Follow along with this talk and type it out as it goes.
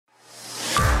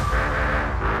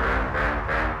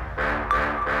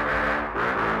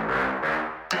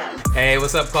Hey,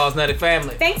 what's up, Cosmetic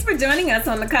family? Thanks for joining us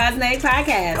on the Cosmetic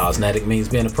Podcast. Cosmetic means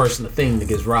being a person, a thing that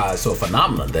gives rise to a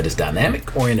phenomenon that is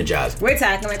dynamic or energizing. We're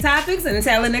tackling topics and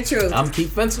telling the truth. I'm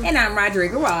Keith Vincent. And I'm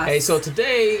Rodrigo Ross. Hey, so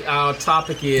today our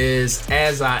topic is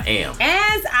As I Am.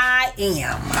 As I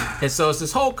Am. And so it's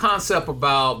this whole concept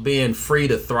about being free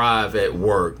to thrive at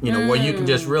work, you know, where you can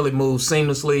just really move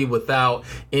seamlessly without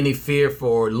any fear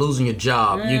for losing your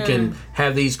job. You can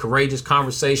have these courageous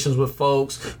conversations with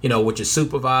folks, you know, with your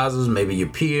supervisors, maybe your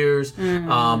peers,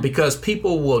 because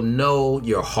people will know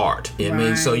your heart. You know what I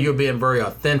mean? So you're being very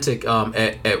authentic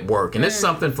at work. And it's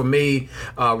something for me,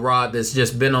 Rod, that's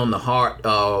just been on the heart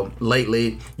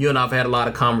lately. You and I have had a lot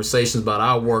of conversations about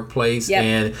our workplace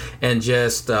and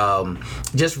just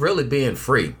really being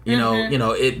free. You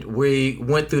know, we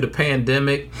went through the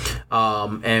pandemic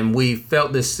and we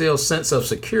felt this still sense of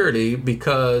security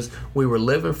because we were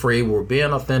living free, we were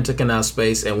being authentic in our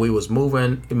space, and we was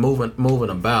moving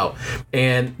about.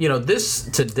 And you know, this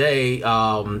today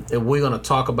we're going to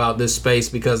talk about this space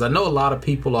because I know a lot of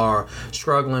people are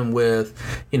struggling with,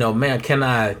 you know, man, can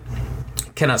I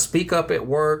speak up at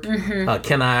work?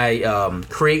 Can I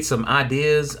create some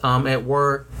ideas at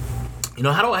work? You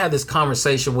know, how do I have this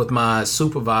conversation with my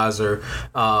supervisor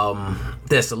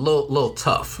that's a little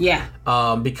tough? Yeah.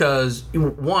 Because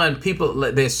one, people,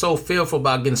 they're so fearful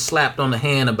about getting slapped on the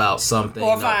hand about something.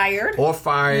 Or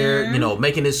fired. You know,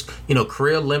 making this, you know,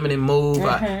 career limiting move.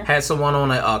 I had someone on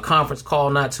a conference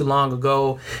call not too long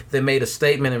ago. They made a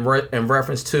statement in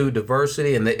reference to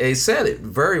diversity, and they said it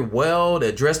very well. They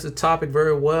addressed the topic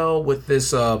very well with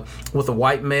this, with a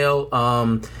white male.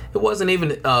 It wasn't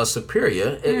even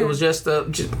superior. It was just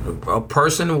a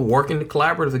person working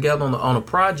collaborative together on a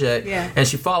project. Yeah. And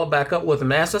she followed back up with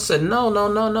him. And I said, no.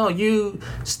 You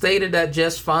stated that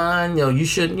just fine. You know, you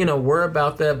shouldn't, you know, worry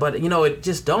about that. But, you know, it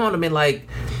just dawned on me like,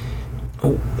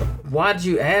 why did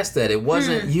you ask that? It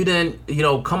wasn't, you didn't, you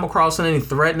know, come across in any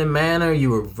threatening manner.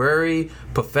 You were very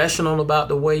professional about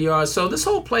the way you are. So this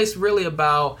whole place really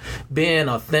about being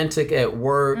authentic at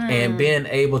work and being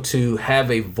able to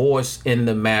have a voice in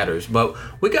the matters. But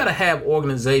we got to have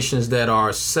organizations that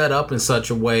are set up in such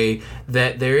a way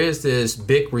that there is this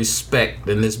big respect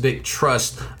and this big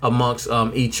trust amongst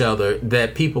each other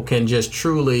that people can just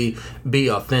truly be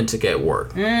authentic at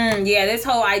work. Yeah, this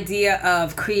whole idea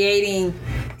of creating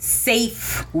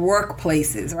safe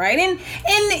workplaces, right? And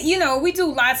you know, we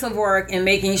do lots of work in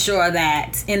making sure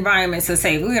that environments are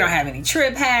safe. We don't have any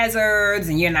trip hazards,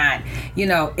 and you're not, you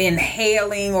know,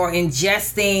 inhaling or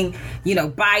ingesting, you know,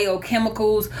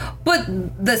 biochemicals. But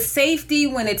the safety,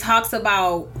 when it talks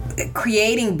about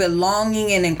creating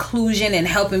belonging and inclusion and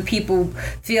helping people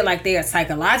feel like they are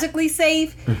psychologically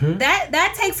safe,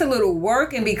 that takes a little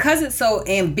work. And because it's so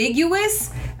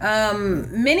ambiguous,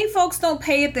 many folks don't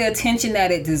pay it the attention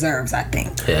that it deserves, I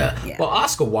think. Yeah. Well,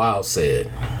 Oscar Wilde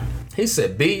said,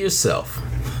 be yourself,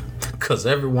 because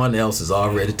everyone else is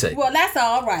already taken. Well, that's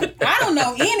all right. I don't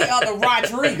know any other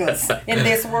Rodriguez in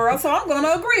this world, so I'm going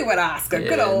to agree with Oscar. Yeah,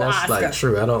 good old that's Oscar. Like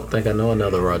true. I don't think I know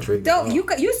another Rodriguez. You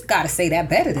got to say that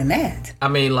better than that. I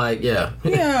mean, like, yeah.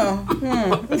 Yeah.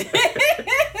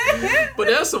 But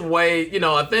there's some way, you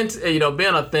know,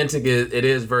 being authentic it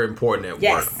is very important at work.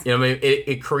 You know what I mean?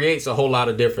 It creates a whole lot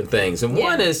of different things. And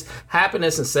one is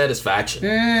happiness and satisfaction.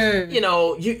 You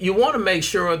know, you want to make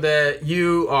sure that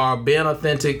you are being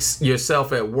authentic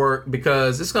yourself at work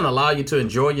because it's going to allow you to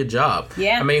enjoy your job.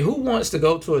 Yeah. I mean, who wants to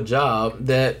go to a job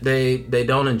that they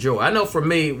don't enjoy? I know for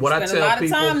me, what I tell people...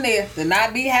 Spend a lot of time there to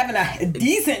not be having a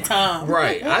decent time.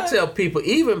 Right. I tell people,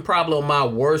 even probably on my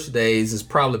worst days is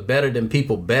probably better than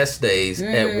people's best days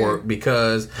at work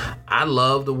because I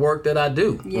love the work that I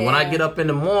do. Yeah. When I get up in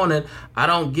the morning, I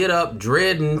don't get up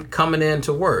dreading coming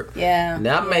into work. Yeah.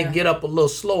 Now, I may get up a little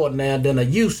slower now than I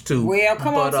used to. Well,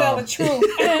 come on, tell the truth.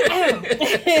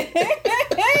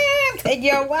 Take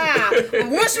your while.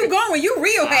 Once you going, you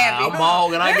real happy. I'm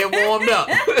all and I get warmed up.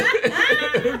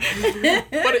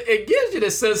 But it gives you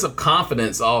this sense of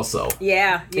confidence also.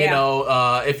 Yeah. You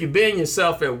know, if you're being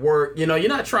yourself at work, you know, you're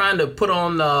not trying to put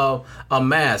on a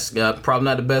mask. Probably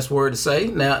not the best word to say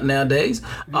nowadays.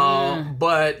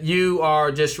 But you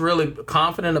are just really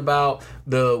confident about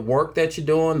the work that you're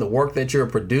doing, the work that you're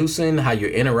producing, how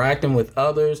you're interacting with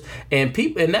others, and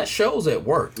people, and that shows at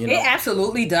work. You know? It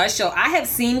absolutely does show. I have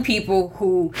seen people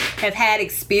who have had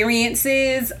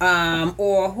experiences,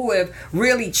 or who have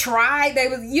really tried. They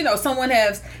was, you know, someone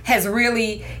has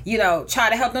really, you know,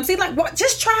 tried to help them. See, like, well,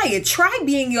 just try it. Try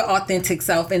being your authentic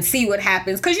self and see what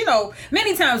happens. Because, you know,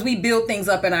 many times we build things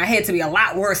up in our head to be a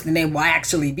lot worse than they will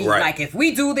actually be. Right. Like, if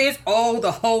we do this,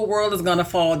 the whole world is gonna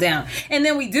fall down. And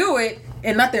then we do it,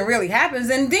 and nothing really happens,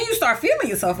 and then you start feeling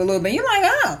yourself a little bit. You're like,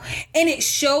 oh, and it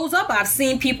shows up. I've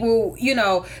seen people,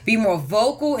 be more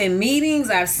vocal in meetings.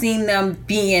 I've seen them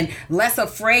being less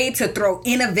afraid to throw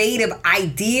innovative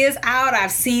ideas out.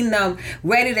 I've seen them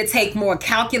ready to take more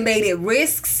calculated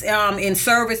risks in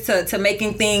service to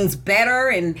making things better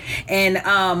and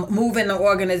moving the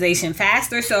organization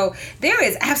faster. So there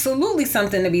is absolutely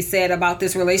something to be said about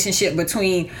this relationship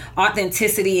between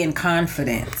authenticity and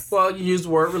confidence. Well, you use the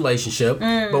word relationship,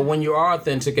 but when you are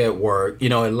authentic at work,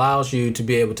 it allows you to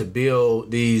be able to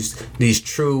build these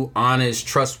true, honest,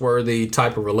 trustworthy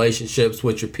type of relationships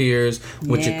with your peers,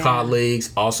 with your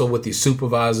colleagues, also with your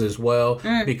supervisors as well,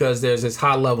 because there's this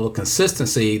high level of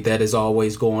consistency that is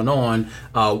always going on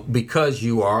because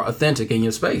you are authentic in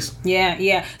your space.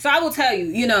 Yeah. So I will tell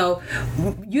you,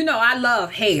 I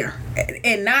love hair,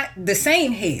 and not the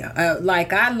same hair. I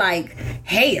like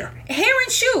hair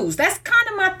and shoes. That's kind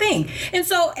of my thing. And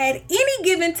so at any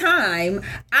given time,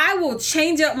 I will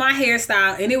change up my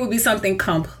hairstyle, and it will be something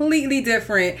completely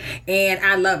different, and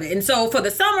I love it. And so for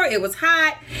the summer, it was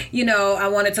hot. I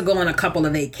wanted to go on a couple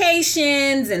of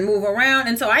vacations and move around,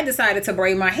 and so I decided to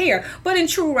braid my hair. But in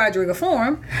true Rodriga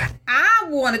form, I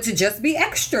wanted to just be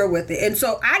extra with it. And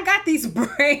so I got these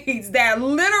braids that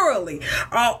literally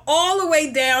are all the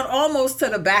way down almost to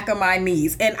the back of my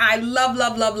knees. And I love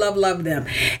them.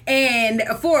 And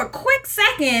for a quick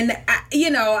second,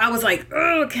 I was like,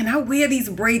 oh, can I wear these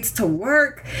braids to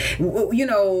work?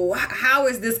 How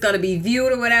is this going to be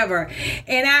viewed or whatever?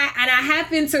 And I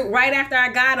happened to, right after I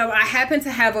got them, I happened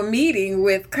to have a meeting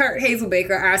with Kurt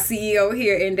Hazelbaker, our CEO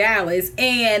here in Dallas.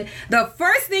 And the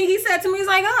first thing he said to me was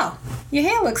like, oh, your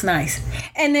hair looks nice.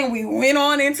 And then we went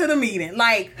on into the meeting.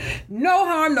 Like, no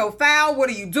harm, no foul. What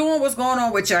are you doing? What's going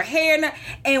on with your hair?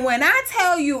 And when I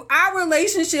tell you our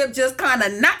relationship just kind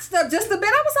of notched up just a bit,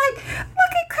 I was like,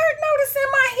 look at Kurt noticing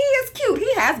my hair is cute.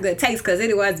 He has good taste because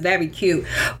it was very cute.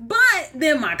 But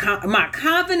then my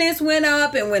confidence went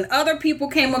up, and when other people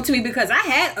came up to me, because I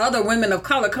had other women of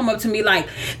color come up to me like,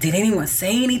 did anyone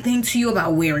say anything to you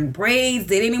about wearing braids?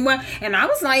 Did anyone? And I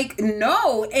was like,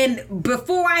 no. And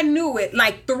before I knew it,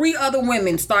 like 3 other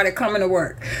women started coming to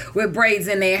work with braids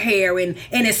in their hair, and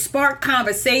it sparked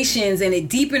conversations, and it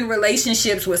deepened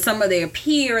relationships with some of their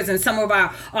peers and some of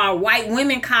our white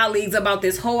women colleagues about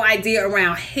this whole idea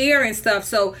around hair and stuff.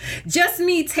 So just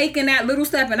me taking that little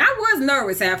step, and I was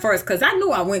nervous at first because I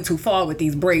knew I went too far with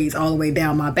these braids all the way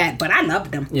down my back, but I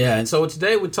loved them. Yeah, and so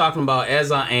today we're talking about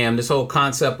As I Am, this whole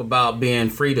concept about being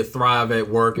free to thrive at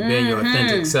work and being your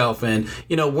authentic self. And,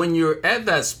 when you're at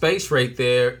that space right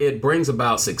there, it brings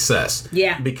about success.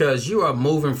 Yeah. Because you are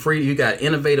moving free. You got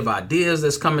innovative ideas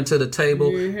that's coming to the table.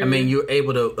 I mean, you're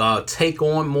able to take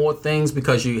on more things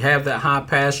because you have that high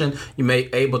passion. You may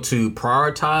be able to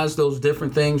prioritize those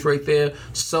different things right there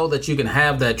so that you can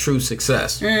have that true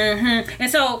success. And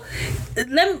so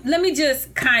let me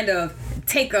just kind of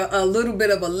take a little bit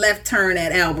of a left turn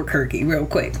at Albuquerque real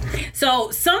quick.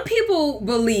 So some people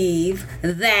believe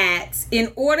that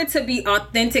in order to be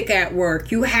authentic at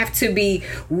work, you have to be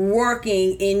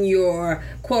working in your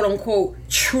quote unquote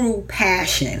true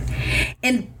passion.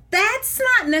 And that's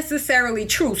not necessarily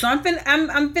true. So I'm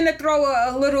finna throw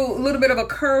a little bit of a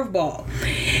curveball.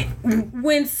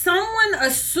 When someone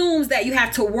assumes that you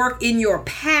have to work in your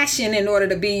passion in order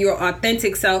to be your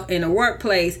authentic self in a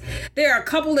workplace, there are a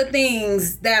couple of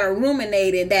things that are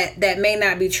ruminated that may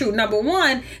not be true. Number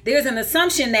one, there's an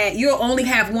assumption that you'll only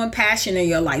have one passion in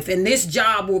your life, and this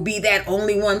job will be that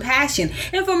only one passion.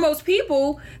 And for most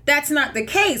people, that's not the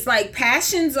case. Like,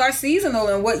 passions are seasonal,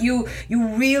 and what you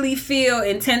really feel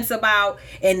intense about,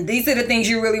 and these are the things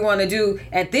you really want to do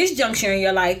at this juncture in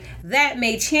your life, that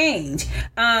may change.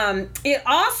 It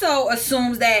also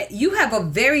assumes that you have a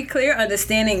very clear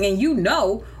understanding and you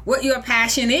know what your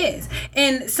passion is.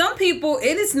 And some people,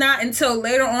 it is not until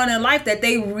later on in life that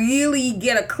they really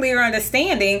get a clear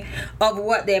understanding of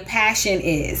what their passion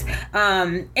is.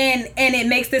 And it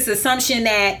makes this assumption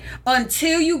that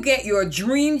until you get your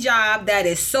dream job that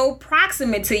is so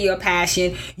proximate to your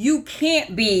passion, you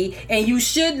can't be, and you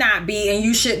should not be, and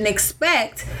you shouldn't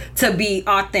expect to be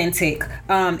authentic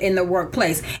in the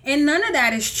workplace. And none of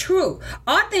that is true.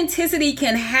 Authenticity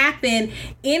can happen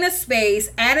in a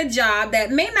space, at a job that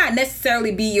may not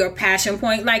necessarily be your passion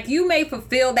point. Like, you may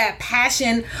fulfill that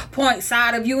passion point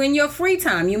side of you in your free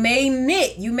time. You may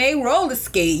knit, you may roller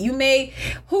skate, you may,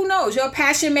 who knows, your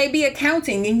passion may be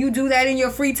accounting, and you do that in your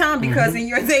free time because in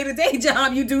your day-to-day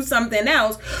job you do something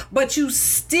else, but you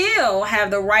still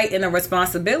have the right and the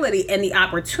responsibility and the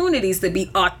opportunities to be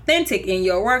authentic in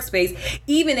your workspace,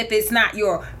 even if it's not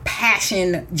your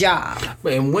passion job.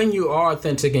 And when you are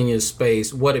authentic in your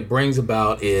space, what it brings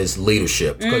about is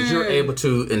leadership, because you're able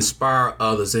to inspire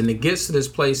others, and it gets to this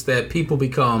place that people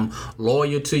become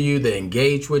loyal to you, they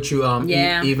engage with you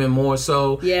even more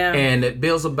so, and it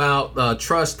builds about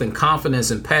trust and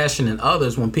confidence and passion in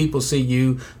others when people see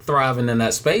you thriving in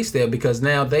that space there, because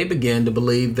now they begin to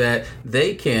believe that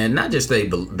they can, not just they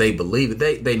believe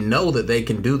it, they know that they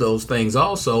can do those things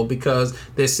also, because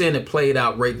they're seeing it played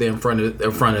out right there in front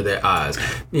of their eyes,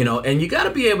 and you got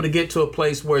to be able to get to a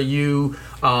place where you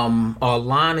are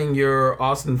aligning your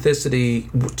authenticity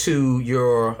to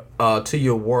your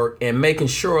work and making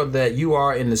sure that you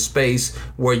are in the space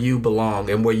where you belong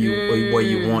and where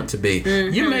you want to be.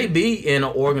 You may be in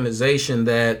an organization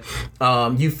that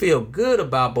you feel good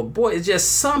about, but boy, it's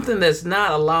just something that's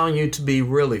not allowing you to be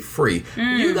really free.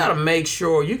 You got to make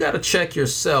sure, you got to check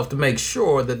yourself to make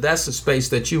sure that that's the space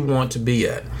that you want to be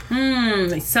at.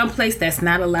 Someplace that's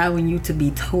not allowing you to be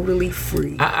totally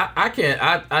free.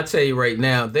 I tell you right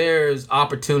now, there's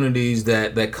opportunities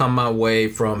that come my way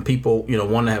from people,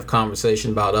 want to have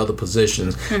conversation about other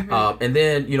positions. And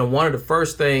then, one of the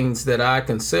first things that I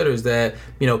consider is that,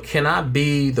 can I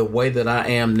be the way that I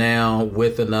am now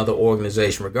with another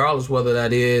organization, regardless whether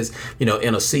that is, in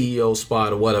a CEO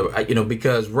spot or whatever,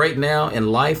 because right now in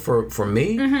life for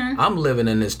me, I'm living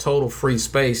in this total free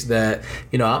space that,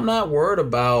 I'm not worried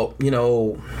about,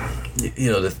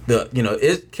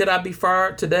 could I be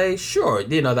fired today? Sure.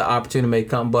 The opportunity may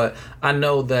come, but I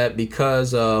know that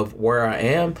because of where I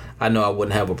am, I know I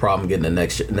wouldn't have a problem getting the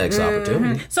next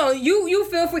opportunity. So you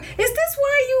feel free. Is this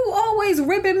why you always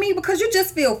ribbing me? Because you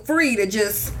just feel free to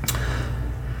just...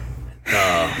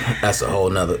 That's a whole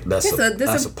nother. That's a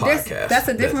podcast. That's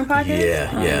a different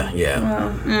podcast.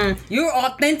 Yeah. You're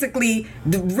authentically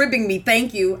ribbing me.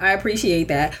 Thank you. I appreciate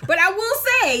that. But I will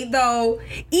say though,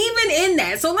 even in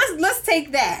that, so let's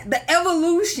take that, the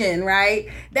evolution, right?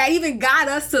 That even got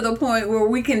us to the point where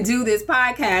we can do this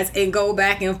podcast and go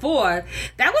back and forth.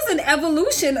 That was an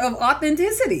evolution of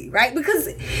authenticity, right? Because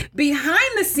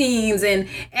behind the scenes, and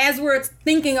as we're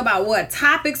thinking about what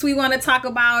topics we want to talk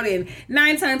about, and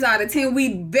 9 times out of 10,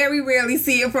 we very rarely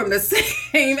see it from the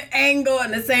same angle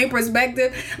and the same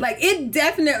perspective. Like, it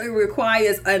definitely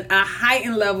requires a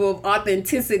heightened level of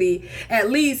authenticity, at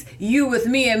least you with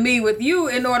me and me with you,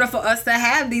 in order for us to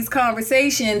have these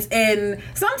conversations and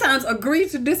sometimes agree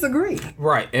to disagree.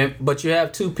 Right. But you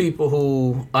have two people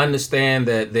who understand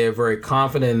that they're very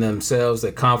confident in themselves,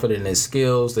 they're confident in their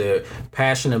skills, they're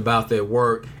passionate about their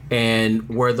work. And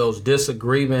where those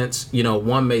disagreements,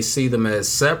 one may see them as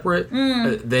separate,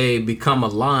 they become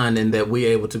aligned, and that we're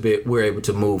able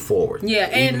to move forward. Yeah,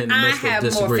 and I have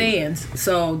more fans,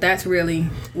 so that's really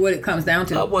what it comes down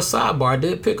to. Well, sidebar, I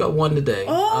did pick up one today.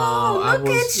 Oh, look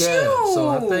at you! Yeah, so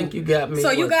I think you got me.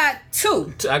 So you got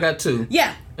 2. I got 2.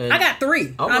 Yeah. I got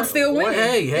 3. I'm still winning. Well,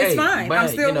 hey, it's fine. Man, I'm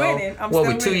still winning.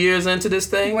 We're 2 years into this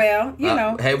thing? Well,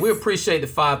 hey, we appreciate the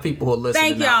 5 people who are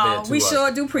listening. Thank y'all. We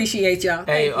sure do appreciate y'all.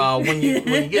 Hey, when you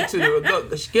get to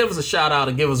give us a shout out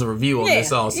and give us a review on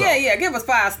this also. Yeah. Give us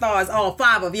 5 stars, all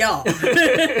 5 of y'all.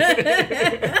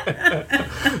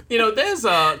 There's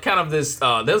kind of this.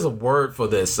 There's a word for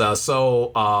this.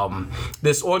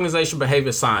 This organization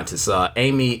behavior scientist,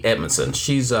 Amy Edmondson,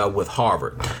 she's with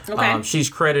Harvard. Okay. She's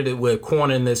credited with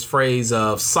coining this phrase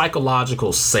of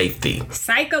psychological safety.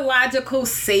 Psychological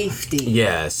safety.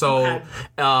 Yeah. So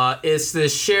it's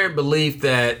this shared belief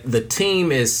that the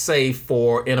team is safe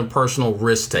for interpersonal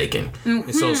risk taking.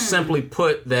 So simply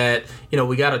put, that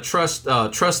we got to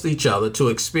trust each other to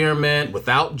experiment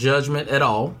without judgment at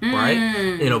all,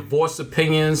 right? Voice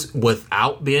opinions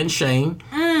without being shamed,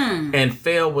 and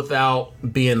fail without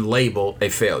being labeled a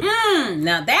failure.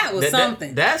 Now that was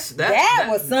something. That's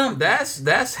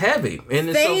heavy.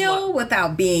 And fail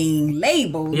without being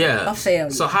labeled a failure.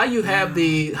 So how do you have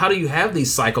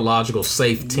these psychological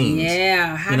safe teams?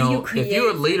 Yeah. How do you create? If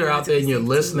you're a leader out there and you're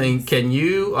listening, teams? Can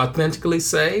you authentically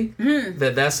say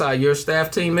that that's how your staff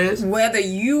team is? Whether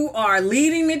you are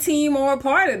leading the team or a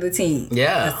part of the team.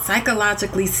 Yeah. A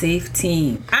psychologically safe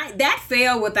team. that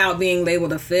fail without being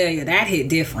labeled a failure, that hit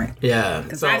different. Yeah.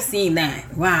 Because I've seen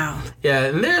that. Wow. Yeah,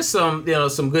 and there's some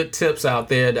good tips out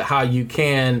there to how you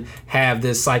can have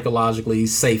this psychologically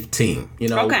safe team.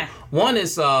 Okay. One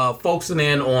is focusing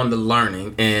in on the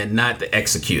learning and not the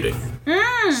executing.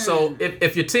 So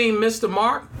if your team missed the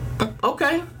mark,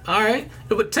 okay, all right.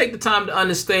 It would take the time to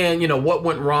understand, what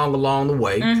went wrong along the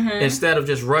way, instead of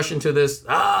just rushing to this.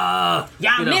 Y'all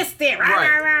missed it.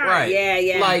 Right.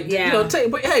 Yeah.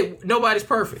 But hey, nobody's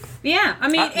perfect. Yeah, I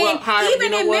mean,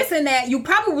 even in missing that, you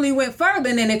probably went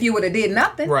further than if you would have did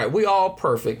nothing. Right. We all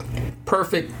perfect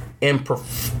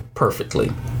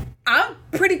imperfectly. I'm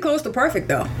pretty close to perfect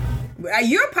though.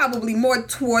 You're probably more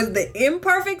towards the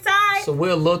imperfect side. So we're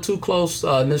a little too close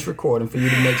in this recording for you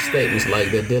to make statements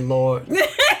like that, dear Lord. Did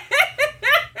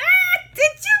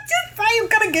you just say you're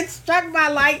gonna get struck by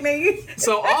lightning?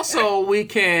 So also we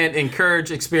can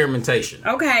encourage experimentation.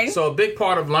 Okay. So a big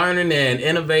part of learning and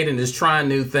innovating is trying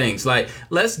new things. Like,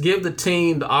 let's give the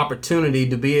team the opportunity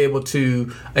to be able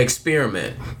to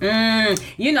experiment.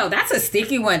 That's a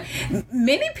sticky one.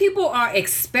 Many people are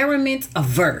experiment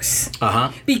averse.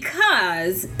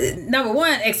 Because number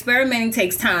one, experimenting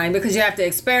takes time because you have to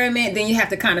experiment, then you have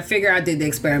to kind of figure out, did the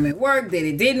experiment work? Did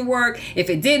it didn't work? If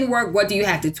it didn't work, what do you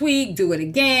have to tweak? Do it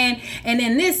again. And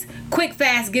then this quick,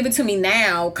 fast, give it to me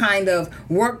now kind of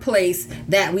workplace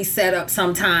that we set up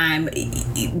sometime,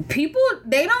 people,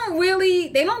 they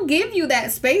don't give you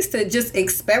that space to just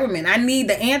experiment. I need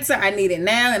the answer. I need it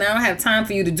now. And I don't have time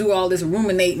for you to do all this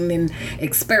ruminating and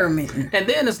experimenting. And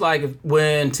then it's like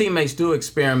when teammates do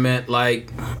experiment,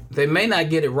 like they may not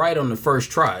get it right on the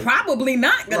first try. Probably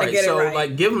not going to get it right. So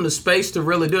like give them the space to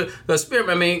really do it. The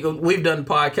experiment, I mean, we've done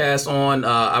podcasts on,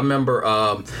 I remember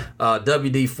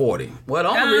WD-40. Well, the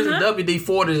only reason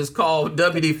WD-40 is called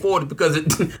WD-40 because it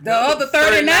the other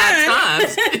 39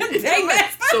 times.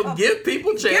 So up. give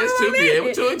people a chance to be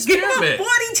able to experiment. Give them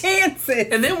 40 chances.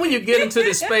 And then when you get into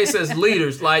this space as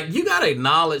leaders, like you got to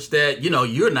acknowledge that,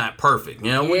 you're not perfect. We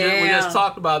just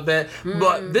talked about that.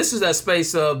 But this is that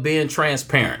space of being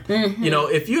transparent.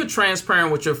 If you're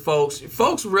transparent with your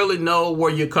folks really know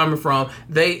where you're coming from.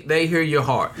 They hear your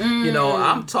heart.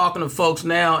 I'm talking to folks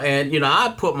now and,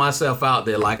 I put myself out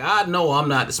there. Like, I know I'm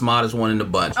not the smartest one in the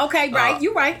bunch. Okay, right.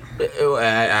 You're right.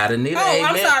 I didn't need an amen.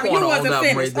 I'm sorry. You wasn't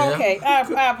finished. Right okay.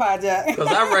 I apologize. Because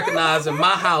I recognize in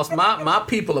my house, my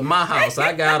people in my house,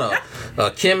 I got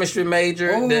a chemistry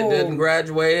major that didn't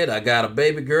graduate. I got a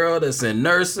baby girl that's in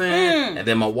nursing. And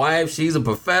then my wife, she's a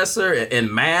professor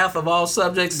in math of all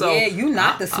subjects. So yeah, you're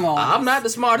not the smartest. I'm not the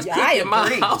smartest kid in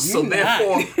my house. So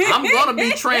therefore, I'm going to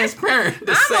be transparent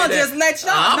to say I'm going to just let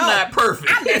y'all I'm know. not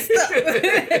perfect. I messed up.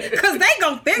 Because they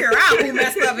going to figure out who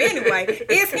messed up anyway.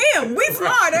 It's him. We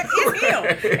smarter. It's him.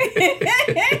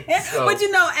 But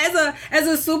as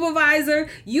a supervisor,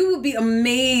 you would be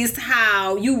amazed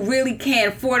how you really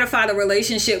can fortify the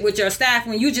relationship with your staff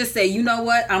when you just say, you know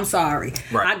what, I'm sorry.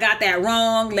 Right. I got that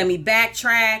wrong. Let me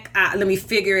backtrack. Let me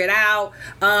figure it out.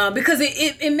 Because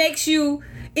it makes you...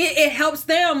 It helps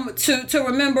them to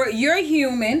remember you're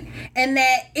human and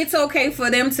that it's okay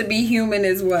for them to be human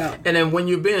as well. And then when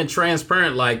you're being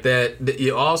transparent like that,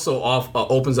 it also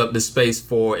opens up the space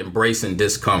for embracing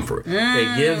discomfort.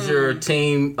 It gives your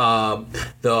team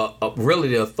the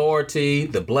authority,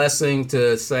 the blessing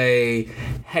to say,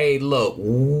 hey, look,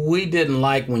 we didn't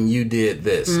like when you did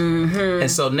this.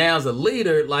 And so now as a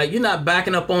leader, like you're not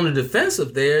backing up on the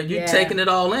defensive there. You're taking it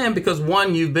all in because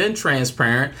one, you've been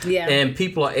transparent and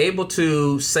people are able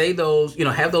to say those,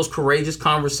 have those courageous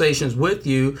conversations with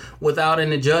you without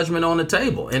any judgment on the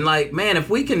table. And like, man, if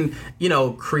we can,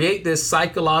 create this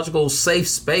psychological safe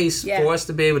space for us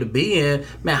to be able to be in,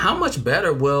 man, how much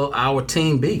better will our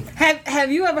team be?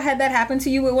 Have you ever had that happen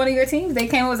to you with one of your teams? They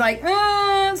came and was like,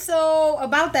 so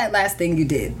about that last thing you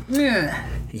did.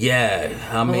 Yeah,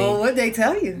 I mean... Well, what'd they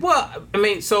tell you? Well, I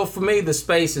mean, so for me, the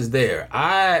space is there.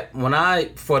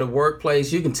 For the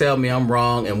workplace, you can tell me I'm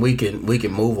wrong and we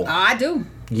can move on. I do.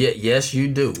 Yeah, yes, you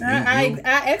do. I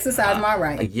exercise my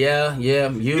right. Yeah.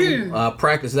 You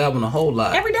practice that one a whole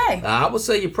lot. Every day. I would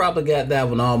say you probably got that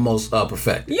one almost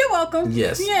perfected. You're welcome.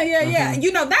 Yes.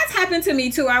 Yeah. That's happened to me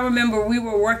too. I remember we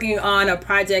were working on a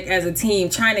project as a team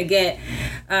trying to get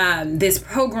this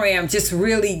program just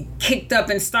really kicked up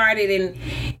and started. And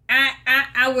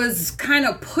I I was kind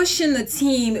of pushing the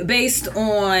team based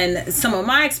on some of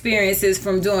my experiences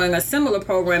from doing a similar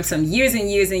program some years and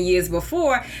years and years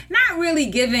before, not really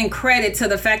giving credit to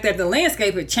the fact that the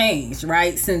landscape had changed,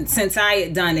 right, since I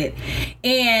had done it.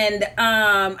 And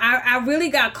I really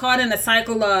got caught in the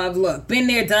cycle of, look, been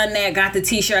there, done that, got the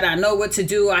t-shirt, I know what to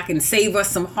do, I can save us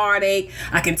some heartache,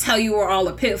 I can tell you where all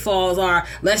the pitfalls are,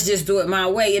 let's just do it my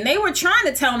way. And they were trying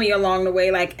to tell me along the way,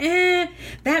 like,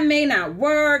 that may not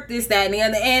work, this, that, and the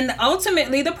other. And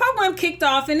ultimately the program kicked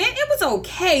off, and it was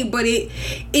okay, but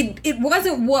it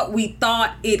wasn't what we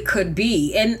thought it could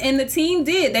be. And the team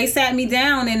did. They sat me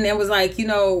down and it was like,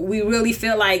 we really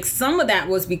feel like some of that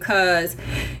was because,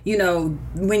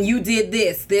 when you did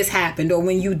this happened, or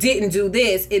when you didn't do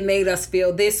this, it made us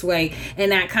feel this way,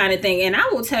 and that kind of thing. And I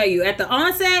will tell you, at the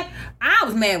onset, I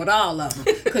was mad with all of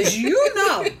them, because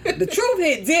the truth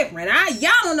hit different.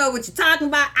 Y'all don't know what you're talking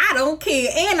about. I don't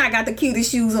care, and I got the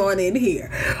cutest shoes on in here.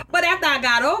 But after I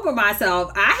got over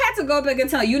myself, I had to go back and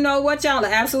tell you know what, y'all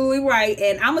are absolutely right,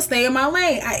 and I'm gonna stay in my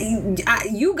lane.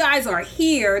 You guys are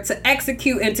here to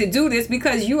execute and to do this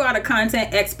because you are the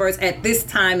content experts at this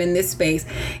time in this space,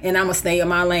 and I'm gonna stay in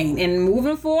my lane. And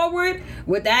moving forward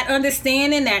with that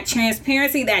understanding, that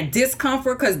transparency, that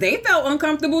discomfort, because they felt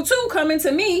uncomfortable too coming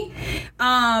to me.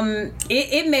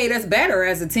 It made us better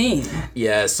as a team.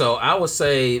 Yeah, so I would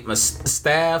say my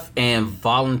staff and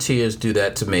volunteers do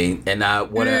that to me. And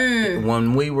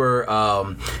when we were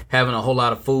having a whole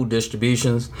lot of food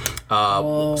distributions,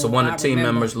 so one of the team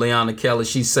members, Leona Kelly,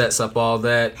 she sets up all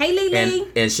that. Hey, Lily.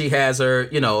 And she has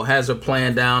her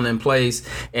plan down in place.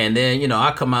 And then,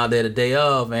 I come out there the day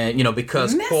of, and,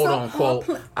 because quote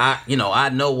unquote, I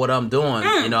know what I'm doing.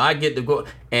 I get to go.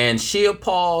 And she'll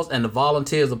pause, and the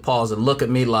volunteers will pause and look at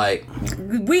me like,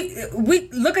 we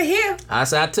look at here. I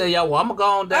said, I tell y'all, well, I'm gonna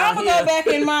go on down here. I'm gonna go back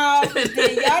in my office.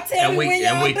 Then y'all tell me when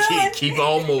y'all done. And we keep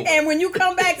on moving. And when you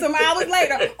come back some hours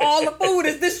later, all the food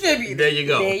is distributed. There you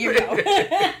go.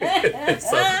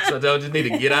 So don't just need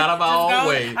to get out of our own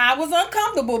way. I was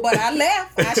uncomfortable, but I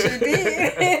left. I sure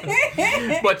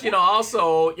did. But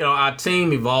also, our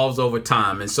team evolves over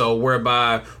time, and so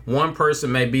whereby one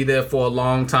person may be there for a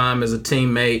long time as a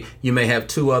teammate, you may have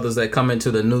two others that come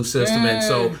into the new system, and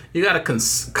so you got to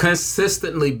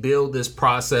consistently build this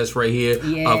process right here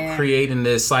of creating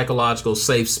this psychological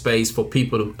safe space for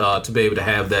people to be able to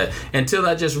have that until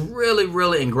that just really,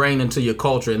 really ingrained into your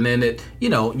culture, and then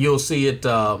you'll see it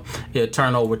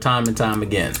turn over time and time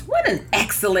again. What an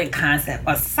excellent concept,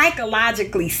 a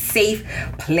psychologically safe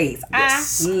place.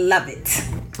 Yes. I love it.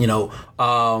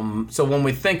 So when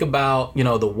we think about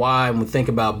the why, and we think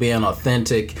about being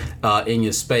authentic in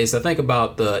your space, I think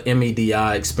about the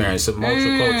MEDI experience, the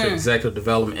Multicultural Executive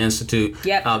Development Institute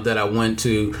that I went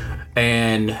to,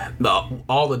 and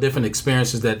all the different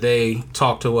experiences that they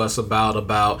talked to us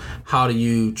about how do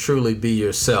you truly be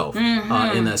yourself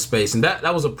in that space. And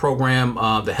that was a program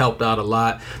that helped out a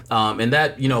lot, and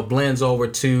that blends over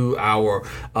to our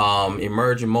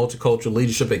Emerging Multicultural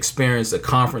Leadership Experience, the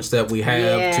conference that we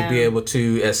have to be able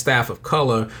to, as staff of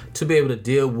color, to be able to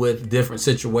deal with different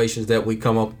situations that we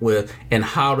come up with, and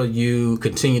how do you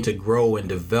continue to grow and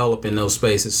develop in those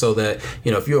spaces, so that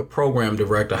if you're a program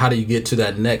director, how do you get to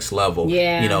that next level?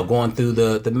 Going through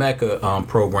the MECA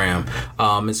program,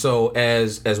 and so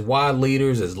as wide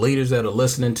leaders, as leaders that are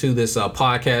listening to this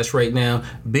podcast right now,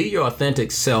 be your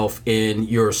authentic self in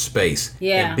your space,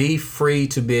 and be free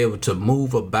to be able to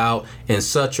move about in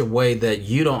such a way that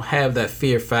you don't have that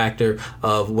fear factor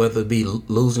of whether it be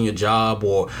losing your job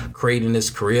or creating this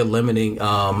career limiting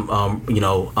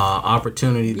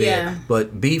opportunity there,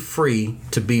 but be free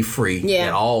to be free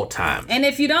at all times. And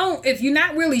if you're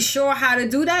not really sure how to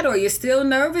do that, or you're still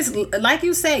nervous, like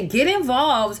you said, get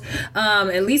involved,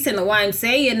 at least in the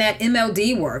YMCA, in that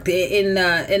MLD work, in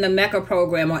the MECA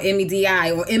program, or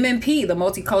MEDI, or MMP, the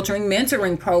Multicultural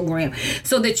Mentoring Program,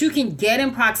 so that you can get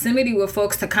in proximity with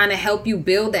folks to kind of help you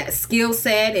build that skill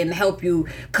set and help you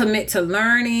commit to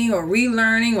learning or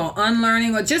relearning or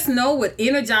unlearning, or just know what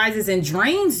energizes and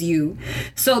drains you,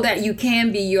 so that you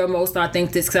can be your most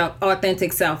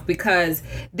authentic self, because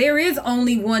there is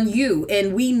only one you,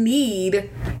 and we need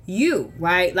you,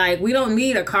 right? Like, we don't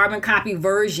need a carbon copy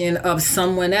version of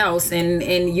someone else,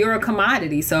 and you're a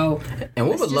commodity. So, and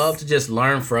we would love to just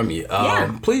learn from you.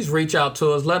 Please reach out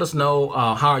to us. Let us know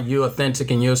how you're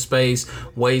authentic in your space,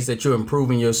 ways that you're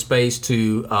improving your space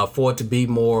for it to be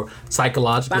more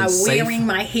psychologically safe. By wearing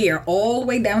my hair all the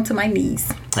way down to my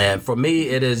knees. And for me,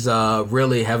 it is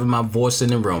really having my voice in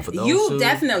the room. For those you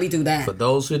definitely do that. For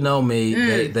those who know me,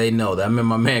 they know that. I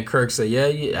remember my man Kirk said,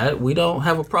 we don't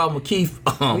have a problem with Keith.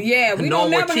 Yeah, we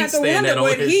don't never have to wonder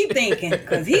what he thinking,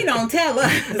 because he don't tell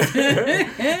us.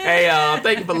 Hey,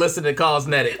 thank you for listening to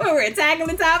Cosmetic. We're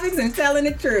tackling topics and telling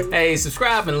the truth. Hey,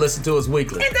 subscribe and listen to us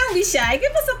weekly. And don't be shy.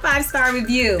 Give us a 5-star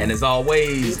review. And as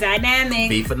always, be dynamic.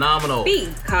 be phenomenal. Be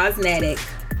cosmetic.